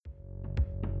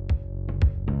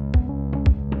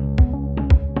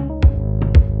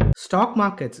Stock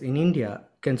markets in India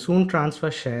can soon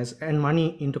transfer shares and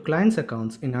money into clients'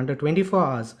 accounts in under 24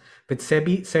 hours, with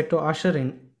SEBI set to usher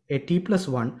in a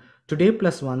T+1 today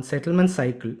plus 1 settlement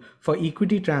cycle for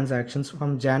equity transactions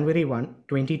from January 1,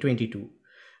 2022.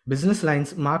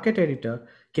 Businessline's market editor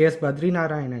KS Badri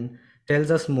Narayanan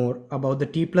tells us more about the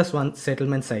T+1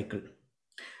 settlement cycle.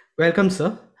 Welcome,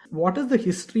 sir. What is the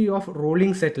history of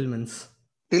rolling settlements?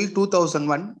 Till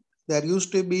 2001, there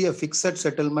used to be a fixed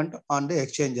settlement on the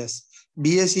exchanges.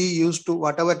 BSE used to,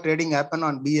 whatever trading happen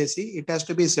on BSE, it has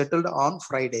to be settled on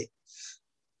Friday.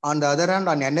 On the other hand,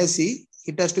 on NSE,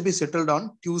 it has to be settled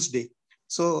on Tuesday.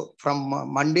 So from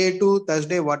Monday to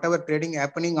Thursday, whatever trading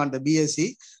happening on the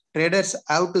BSE, traders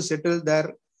have to settle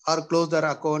their or close their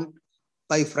account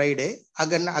by Friday.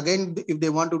 Again, if they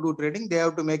want to do trading, they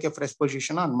have to make a fresh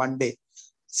position on Monday.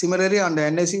 Similarly, on the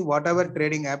NSE, whatever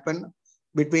trading happen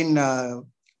between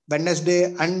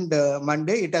Wednesday and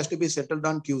Monday, it has to be settled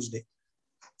on Tuesday.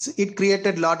 So it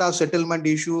created a lot of settlement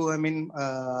issue. I mean,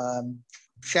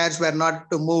 shares were not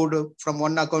moved from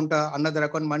one account to another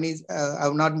account. Money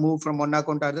have not moved from one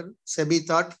account to other. SEBI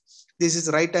thought this is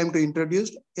the right time to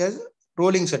introduce a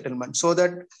rolling settlement so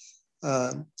that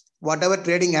whatever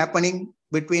trading happening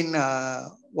between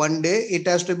one day, it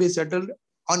has to be settled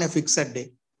on a fixed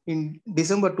day. In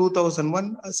December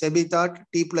 2001, SEBI thought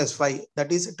T+5,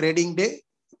 that is trading day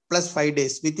plus 5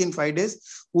 days. Within 5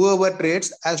 days, whoever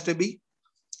trades has to be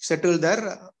settled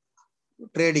their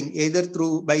trading either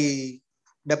through by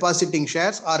depositing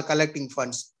shares or collecting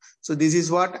funds. So this is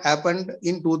what happened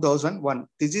in 2001.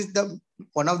 This is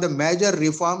one of the major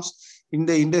reforms in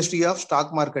the industry of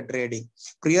stock market trading.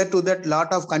 Prior to that,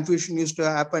 lot of confusion used to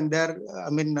happen there.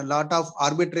 I mean, a lot of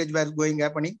arbitrage was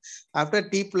happening. After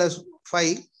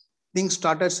T+5, things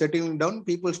started settling down.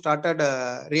 People started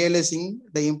realizing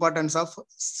the importance of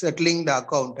settling the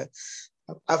account.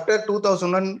 After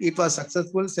 2001, it was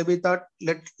successful. SEBI thought,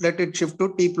 let it shift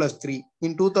to T+3.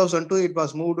 In 2002, it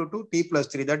was moved to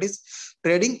T+3. That is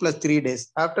trading plus 3 days.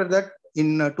 After that,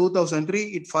 in 2003,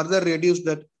 it further reduced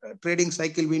the trading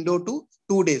cycle window to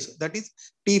 2 days. That is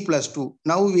T+2.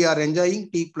 Now we are enjoying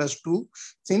T+2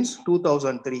 since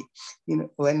 2003.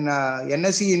 When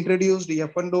NSE introduced the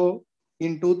F&O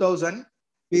in 2000,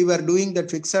 we were doing that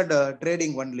fixed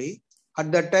trading only.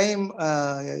 At that time,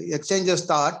 exchanges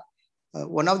thought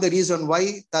one of the reasons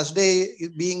why Thursday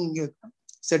being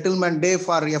settlement day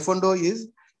for F&O is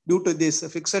due to this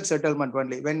fixed settlement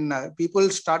only. When people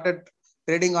started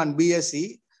trading on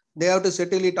BSE, they have to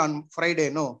settle it on Friday.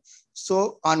 No.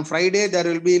 So on Friday, there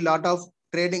will be a lot of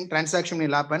trading transaction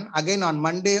will happen. Again, on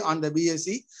Monday on the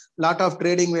BSE, lot of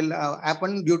trading will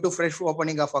happen due to fresh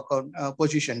opening of account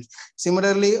positions.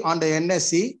 Similarly, on the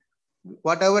NSE,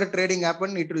 whatever trading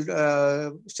happen, it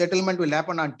will settlement will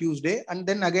happen on Tuesday, and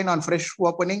then again on fresh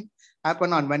opening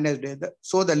happen on Wednesday.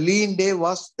 So the lean day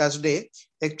was Thursday.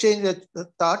 Exchange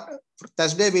thought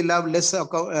Thursday will have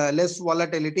less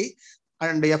volatility,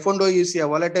 and the F&O is a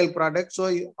volatile product.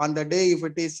 So on the day, if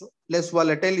it is less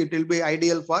volatile, it will be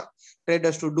ideal for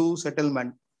traders to do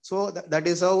settlement. So that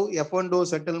is how F&O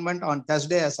settlement on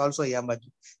Thursday has also emerged.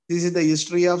 This is the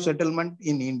history of settlement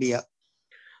in India.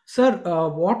 Sir,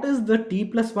 what is the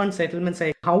T+1 settlement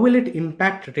cycle? How will it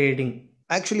impact trading?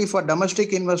 Actually, for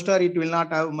domestic investor, it will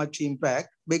not have much impact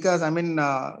because, I mean,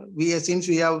 since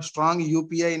we have strong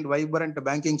UPI and vibrant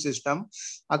banking system,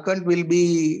 account will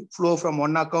be flow from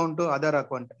one account to other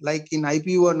account. Like in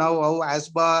IPO now, how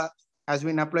ASBA has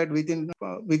been applied within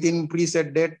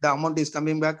preset date, the amount is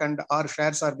coming back and our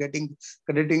shares are getting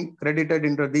credited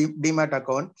into the demat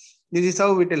account. This is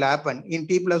how it will happen. In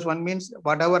T+1 means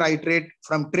whatever I trade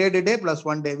from trade day plus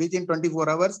 1 day, within 24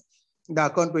 hours, the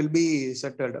account will be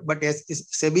settled. But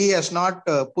SEBI has not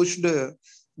pushed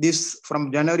this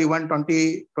from January 1,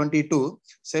 2022.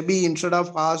 SEBI instead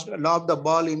of lob the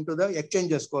ball into the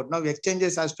exchanges court. Now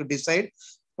exchanges has to decide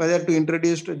whether to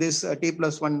introduce this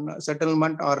T+1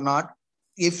 settlement or not.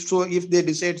 If they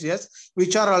decide yes,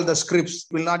 which are all the scripts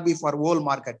will not be for whole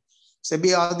market.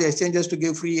 SEBI asked the exchanges to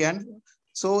give free hand.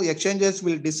 So exchanges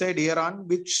will decide here on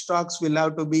which stocks will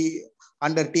have to be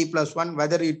under T+1,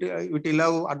 whether it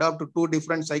will adopt to 2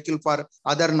 different cycle for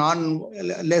other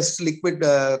less liquid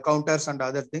counters and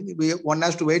other things. One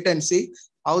has to wait and see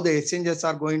how the exchanges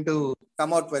are going to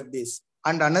come out with this.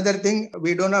 And another thing,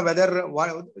 we don't know whether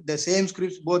the same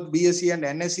scripts both BSE and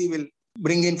NSE will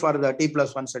bring in for the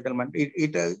T+1 settlement.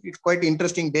 It's quite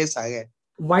interesting days ahead.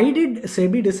 Why did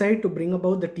SEBI decide to bring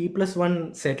about the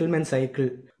T+1 settlement cycle?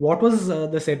 What was the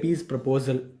SEBI's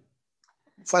proposal?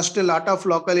 First, a lot of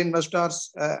local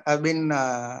investors have been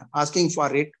asking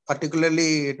for it,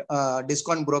 particularly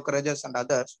discount brokerages and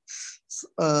others.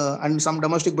 And some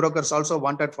domestic brokers also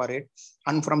wanted for it.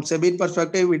 And from SEBI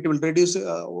perspective, it will reduce,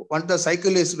 once the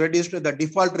cycle is reduced, the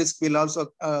default risk will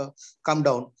also come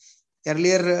down.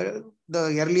 Earlier,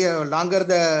 longer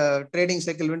the trading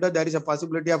cycle window, there is a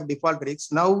possibility of default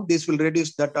risks. Now, this will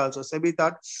reduce that also. SEBI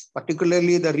thought,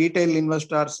 particularly the retail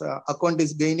investors' account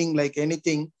is gaining like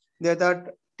anything. They thought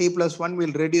T+1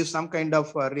 will reduce some kind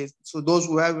of risk. So those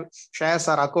who have shares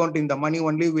or account in the money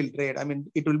only will trade. I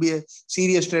mean, it will be a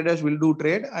serious traders will do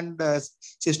trade and the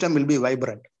system will be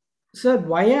vibrant. Sir,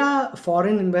 why are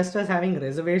foreign investors having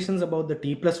reservations about the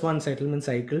T+1 settlement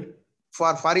cycle?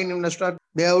 For foreign investors,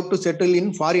 they have to settle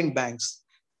in foreign banks,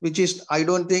 which is, I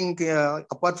don't think,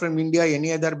 apart from India,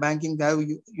 any other banking have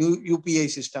UPI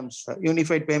systems,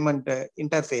 Unified Payment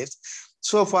Interface.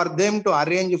 So for them to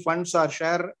arrange funds or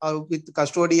share with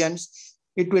custodians,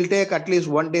 it will take at least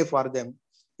 1 day for them.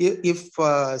 If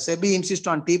SEBI insists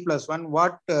on T+1,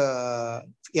 what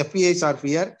FPIs are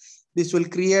here, this will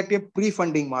create a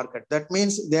pre-funding market. That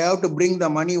means they have to bring the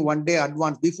money 1 day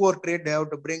advance. Before trade, they have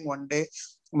to bring 1 day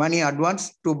money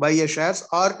advance to buy a shares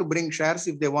or to bring shares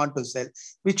if they want to sell,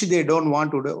 which they don't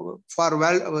want to do. For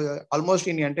almost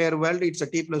in the entire world, it's a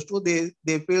T+2.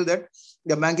 They feel that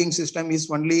the banking system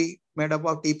is only made up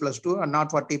of T+2 and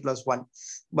not for T+1.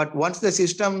 But once the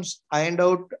systems ironed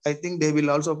out, I think they will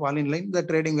also fall in line. The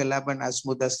trading will happen as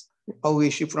smooth as how we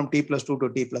shift from T+2 to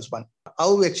T+1.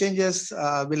 How exchanges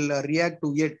will react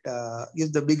to it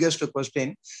is the biggest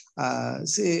question.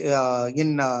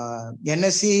 In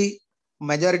NSE,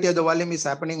 majority of the volume is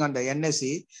happening on the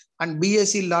NSE, and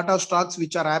BSE, lot of stocks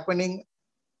which are happening,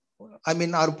 I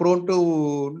mean, are prone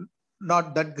to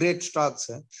not that great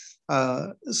stocks.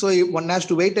 So one has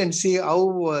to wait and see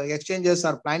how exchanges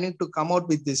are planning to come out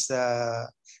with this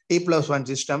T+1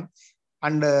 system.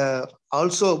 And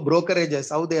also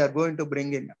brokerages, how they are going to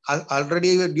bring in.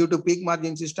 Already due to peak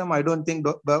margin system, I don't think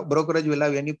brokerage will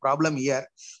have any problem here.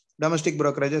 Domestic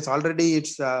brokerages, already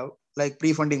it's like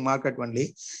pre-funding market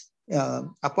only.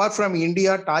 Apart from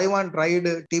India, Taiwan tried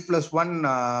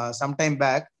T+1 sometime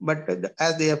back, but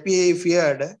as the FPA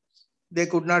feared, they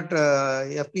could not,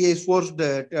 FPA forced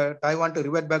Taiwan to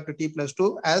revert back to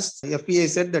T+2, as FPA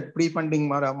said that pre-funding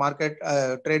market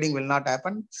trading will not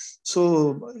happen.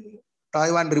 So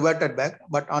Taiwan reverted back.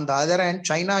 But on the other hand,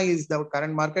 China is the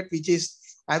current market, which is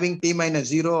having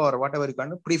T-0 or whatever you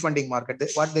call it, pre-funding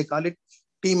market. What they call it,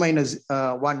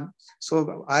 T-1.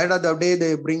 So ahead of the day,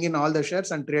 they bring in all the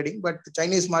shares and trading. But the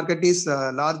Chinese market is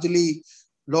largely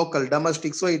local,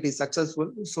 domestic, so it is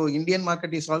successful. So Indian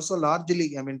market is also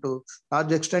largely, I mean, to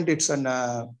large extent, it's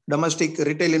a domestic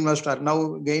retail investor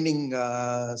now gaining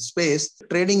space.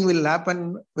 Trading will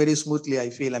happen very smoothly, I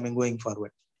feel, I mean, going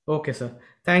forward. Okay, sir.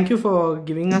 Thank you for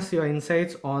giving us your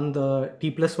insights on the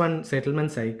T+1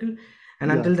 settlement cycle.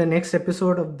 And until the next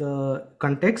episode of the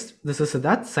Context, this is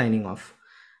Siddharth signing off.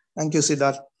 Thank you,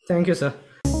 Siddharth. Thank you, sir.